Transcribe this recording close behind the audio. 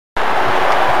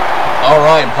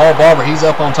Alright, and Paul Barber, he's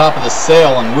up on top of the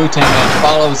cell, and Wu-Tang Man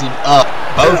follows him up.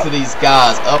 Both of these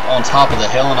guys up on top of the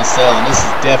Hell in a Cell, and this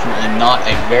is definitely not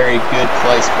a very good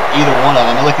place for either one of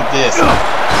them. And look at this.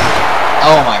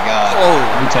 Oh my God.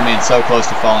 Wu-Tang Man's so close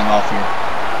to falling off here.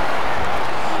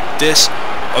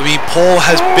 Paul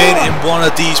has been in one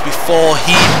of these before.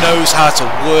 He knows how to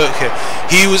work it.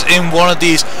 He was in one of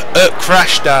these at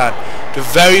Crashdown, the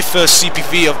very first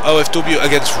CPV of OFW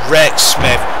against Rex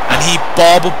Smith, and he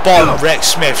bombed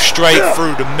Rex Smith straight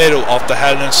through the middle of the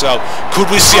Hell in a Cell. Could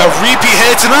we see a repeat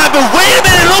here tonight? But wait a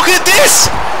minute, look at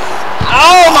this!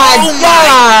 Oh my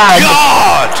God!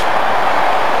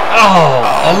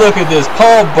 And look at this.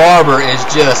 Paul Barber is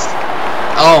just,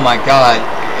 oh my God.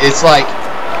 It's like,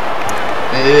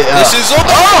 this is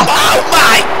oh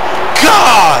my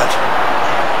God!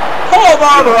 Paul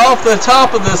Barber off the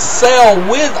top of the cell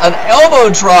with an elbow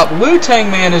drop.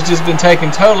 Wu-Tang Man has just been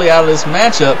taken totally out of this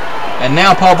matchup. And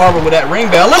now Paul Barber with that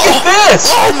ring bell. Look at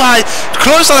this! Oh my!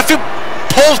 Close, I feel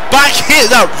Paul's back hit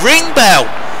that ring bell.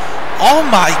 Oh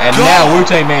my God! And now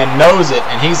Wu-Tang Man knows it,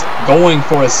 and he's going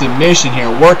for a submission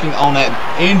here, working on that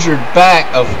injured back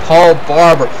of Paul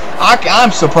Barber.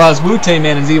 I'm surprised Wu-Tang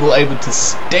Man is able to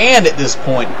stand at this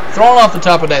point, thrown off the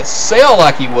top of that cell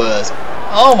like he was.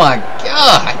 Oh my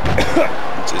God!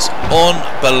 It's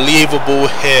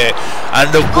unbelievable here. And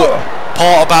the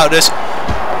part about this,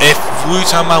 if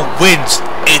Wu-Tang Man wins,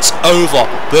 it's over.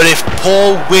 But if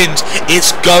Paul wins,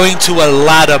 it's going to a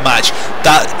ladder match.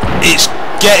 That it's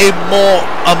getting more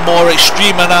and more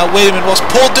extreme. And now, wait a minute, what's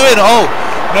Paul doing? Oh,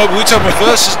 no, Wu-Tang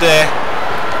reverses there.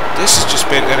 This has just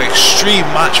been an extreme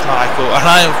match, Michael, and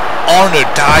I am honoured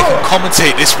that I can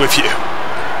commentate this with you.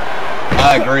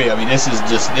 I agree. I mean, this is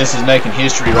making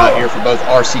history right here for both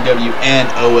RCW and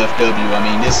OFW. I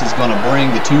mean, this is going to bring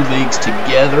the two leagues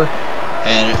together,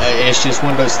 and it's just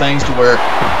one of those things to where,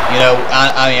 you know,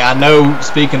 I know,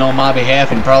 speaking on my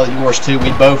behalf and probably yours too, we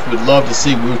both would love to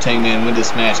see Wu-Tang Man win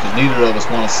this match, because neither of us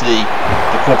want to see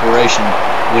the corporation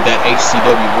with that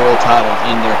HCW world title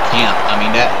in their camp. I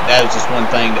mean, that is just one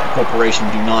thing that the corporation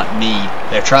do not need.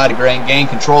 They've tried to gain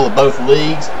control of both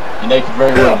leagues, and they could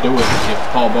very well do it if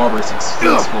Paul Barber is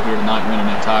successful here tonight winning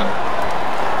that title.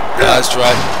 That's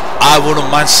right. I wouldn't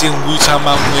mind seeing Wu-Tang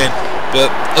Man win,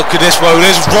 but look at this roll.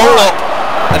 There's roll up,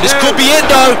 and this could be it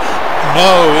though.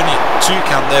 No, only 2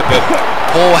 count there, but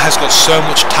Paul has got so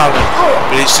much talent,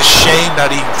 but it's a shame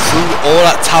that he threw all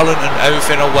that talent and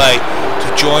everything away to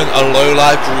join a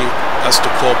low-life group as the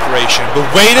corporation. But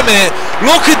wait a minute,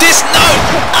 look at this! No!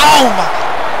 Oh my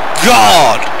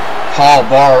God! Paul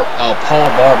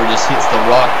Barber just hits the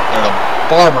rock, or the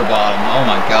barber bottom. Oh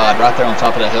my God, right there on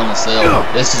top of that Hell in a Cell.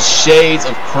 This is shades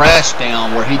of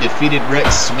Crashdown, where he defeated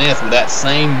Rex Smith with that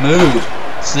same move,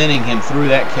 sending him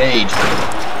through that cage.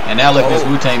 And now look at this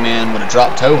Wu-Tang Man with a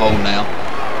drop toe hold now.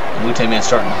 Wu-Tang Man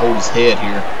starting to hold his head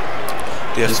here.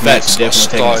 The effects are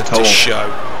starting to show.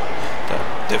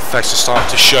 The effects are starting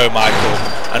to show, Michael.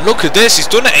 And look at this, he's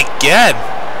done it again.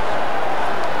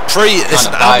 It's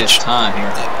an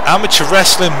amateur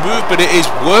wrestling move, but it is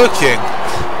working.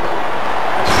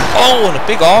 Oh, and a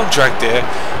big arm drag there.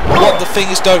 What the thing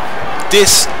is though,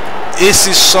 this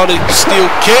is solid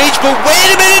steel cage, but wait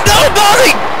a minute,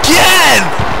 nobody again!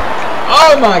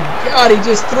 Oh my God, he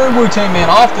just threw Wu-Tang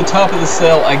Man off the top of the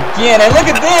cell again. And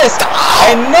look at this,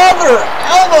 another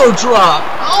elbow drop.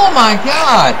 Oh my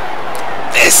God.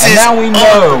 And now we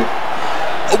know.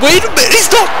 Wait a minute,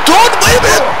 he's not done. Wait a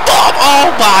minute, Bob.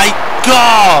 Oh my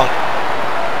God.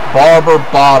 Barber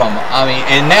bottom. I mean,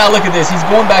 and now look at this. He's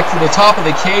going back to the top of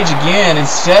the cage again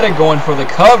instead of going for the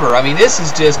cover. I mean, this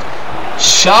is just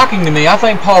shocking to me. I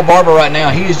think Paul Barber right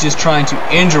now, he is just trying to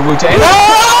injure Wu-Tang.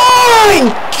 Oh my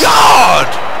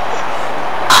God!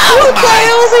 What the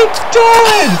hell is he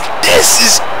doing? This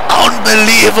is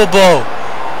unbelievable.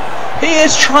 He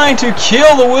is trying to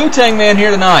kill the Wu-Tang Man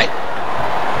here tonight.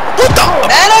 What the?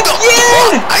 And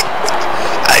again!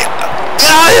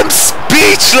 I am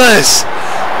speechless.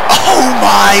 Oh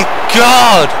my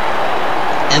God!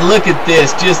 And look at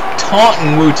this, just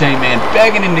taunting Wu-Tang Man,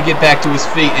 begging him to get back to his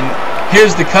feet. And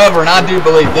here's the cover, and I do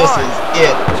believe this is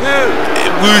it.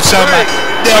 Wu-Tang Man,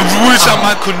 Wu-Tang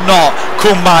Man could not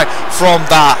come back from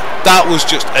that. That was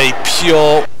just a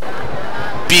pure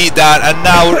beatdown, and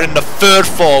now we're in the third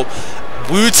fall.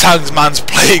 Wu-Tang Man's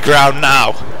playground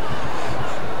now.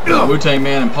 Wu-Tang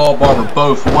Man and Paul Barber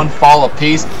both one fall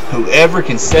apiece. Whoever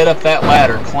can set up that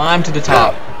ladder, climb to the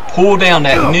top, pull down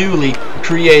that newly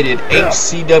created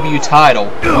HCW title,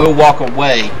 will walk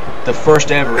away the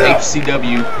first ever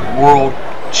HCW World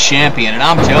Champion. And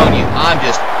I'm telling you,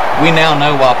 we now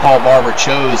know why Paul Barber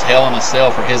chose Hell in a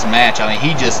Cell for his match. I mean,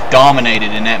 he just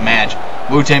dominated in that match.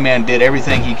 Wu-Tang Man did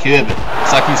everything he could, but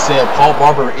it's like you said, Paul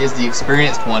Barber is the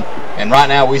experienced one, and right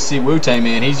now we see Wu-Tang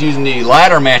Man, he's using the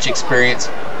ladder match experience.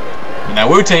 Now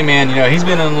Wu-Tang Man, you know, he's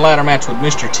been in a ladder match with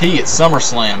Mr. T at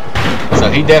SummerSlam, so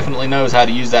he definitely knows how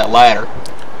to use that ladder,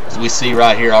 as we see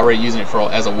right here, already using it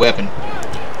as a weapon.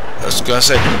 I was going to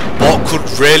say, what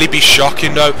could really be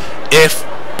shocking though, if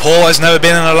Paul has never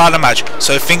been in a ladder match.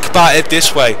 So think about it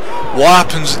this way: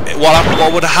 what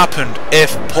would have happened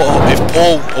if Paul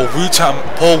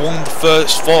won the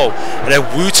first fall, and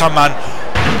then Wu-Tang Man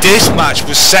this match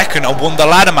was second and won the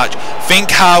ladder match? Think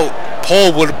how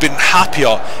Paul would have been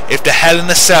happier if the Hell in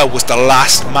a Cell was the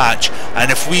last match,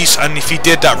 and if he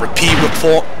did that repeat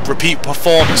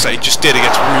performance that he just did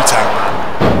against Wu-Tang Man.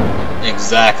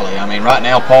 Exactly. I mean, right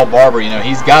now, Paul Barber, you know,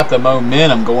 he's got the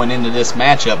momentum going into this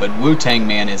matchup, but Wu-Tang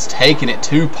Man is taking it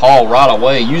to Paul right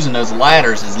away, using those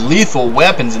ladders as lethal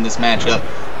weapons in this matchup.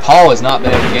 Paul has not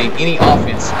been able to gain any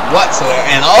offense whatsoever,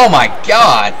 and oh my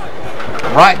God,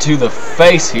 right to the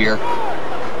face here.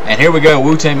 And here we go,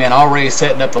 Wu-Tang Man already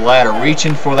setting up the ladder,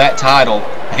 reaching for that title.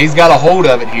 He's got a hold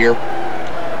of it here.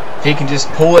 He can just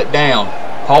pull it down.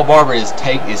 Paul Barber is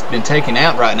been taken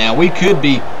out right now. We could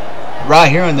be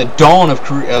right here in the dawn of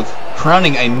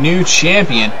crowning a new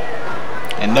champion.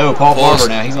 And no, Paul Barber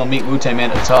now, he's going to meet Wu-Tang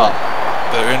Man at the top.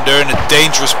 They're in a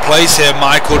dangerous place here,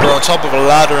 Michael. They're on top of a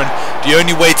ladder, and the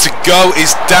only way to go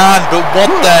is down. But what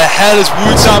the hell is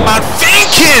Wu-Tang Man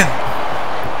thinking?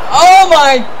 Oh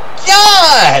my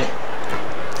God!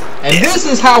 And this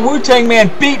is how Wu-Tang Man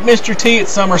beat Mr. T at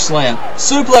SummerSlam.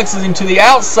 Suplexes him to the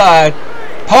outside.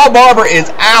 Paul Barber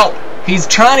is out. He's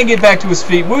trying to get back to his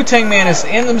feet. Wu-Tang Man is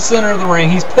in the center of the ring.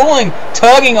 He's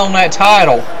tugging on that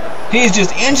title. He's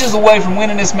just inches away from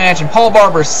winning this match, and Paul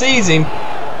Barber sees him.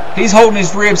 He's holding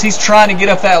his ribs. He's trying to get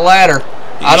up that ladder.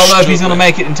 I don't know if he's going to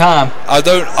make it in time. I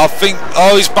think,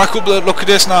 oh, he's back up there. Look at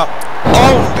this now.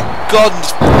 Oh, my God.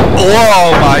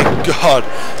 Oh, my God.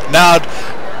 Now,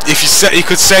 you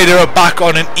could say they're back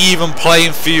on an even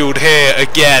playing field here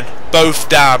again. Both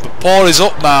down. But Paul is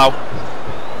up now.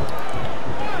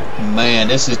 Man,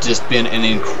 this has just been an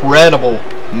incredible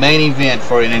main event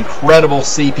for an incredible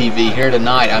CPV here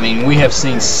tonight. I mean, we have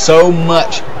seen so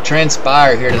much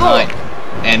transpire here tonight,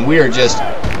 and we are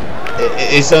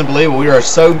it's unbelievable. We are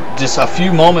just a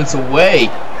few moments away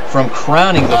from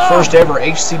crowning the first ever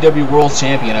HCW World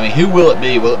Champion. I mean, who will it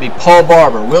be? Will it be Paul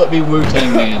Barber? Will it be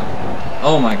Wu-Tang Man?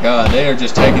 Oh my God, they are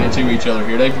just taking it to each other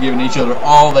here. They've given each other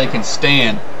all they can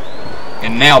stand.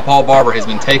 And now Paul Barber has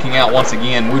been taking out once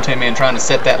again. Wu-Tang Man trying to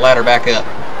set that ladder back up.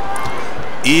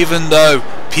 Even though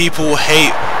people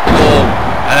hate Paul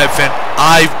and everything,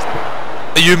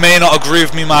 you may not agree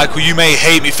with me, Michael. You may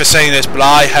hate me for saying this, but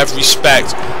I have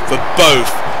respect for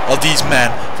both of these men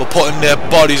for putting their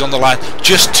bodies on the line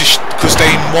just because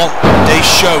they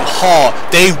show heart.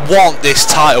 They want this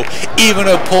title. Even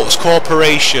though Paul's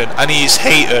corporation and he is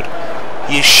hated,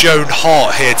 he has shown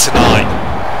heart here tonight.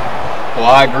 Well,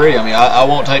 I agree. I mean, I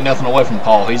won't take nothing away from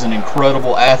Paul. He's an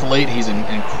incredible athlete. He's an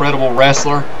incredible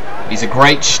wrestler. He's a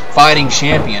great fighting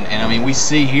champion. And, I mean, we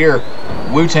see here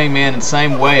Wu-Tang Man in the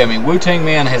same way. I mean, Wu-Tang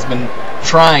Man has been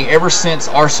trying ever since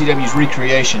RCW's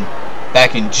recreation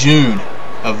back in June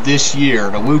of this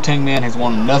year. The Wu-Tang Man has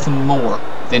wanted nothing more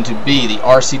than to be the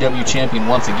RCW champion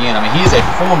once again. I mean, he is a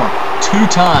former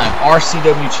two-time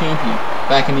RCW champion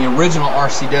back in the original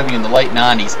RCW in the late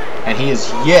 90s. And he is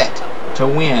yet to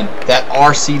win that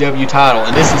RCW title,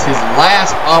 and this is his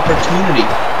last opportunity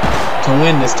to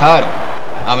win this title.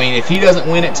 I mean, if he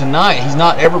doesn't win it tonight, he's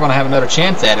not ever going to have another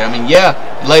chance at it. I mean, yeah,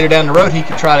 later down the road he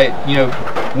could try to, you know,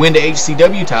 win the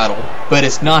HCW title, but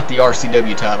it's not the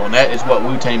RCW title, and that is what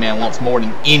Wu-Tang Man wants more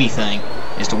than anything,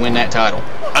 is to win that title.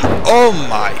 And oh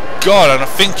my God, and I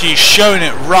think he's showing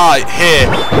it right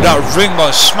here with that ring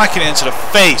bone smacking it into the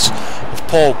face of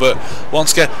Paul. But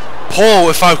once again, Paul,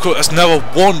 if I could, has never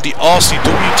won the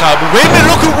RCW title. But wait a minute,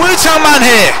 look at Wu-Tang Man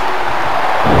here.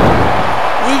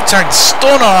 Wu-Tang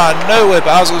stunner out of nowhere.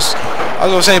 But as I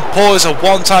was saying, Paul is a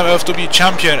one-time OFW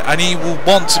champion, and he will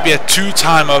want to be a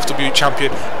two-time OFW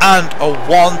champion and a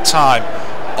one-time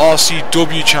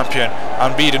RCW champion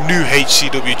and be the new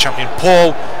HCW champion.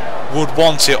 Paul would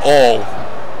want it all.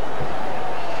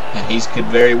 And he could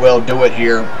very well do it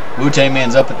here. Wu-Tang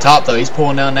Man's up at top, though. He's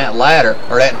pulling down that ladder,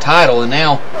 or that title, and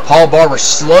now Paul Barber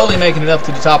slowly making it up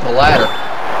to the top of the ladder.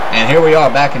 And here we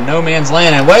are back in no man's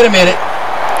land. And wait a minute.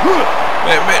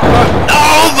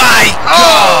 Oh my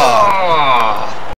God!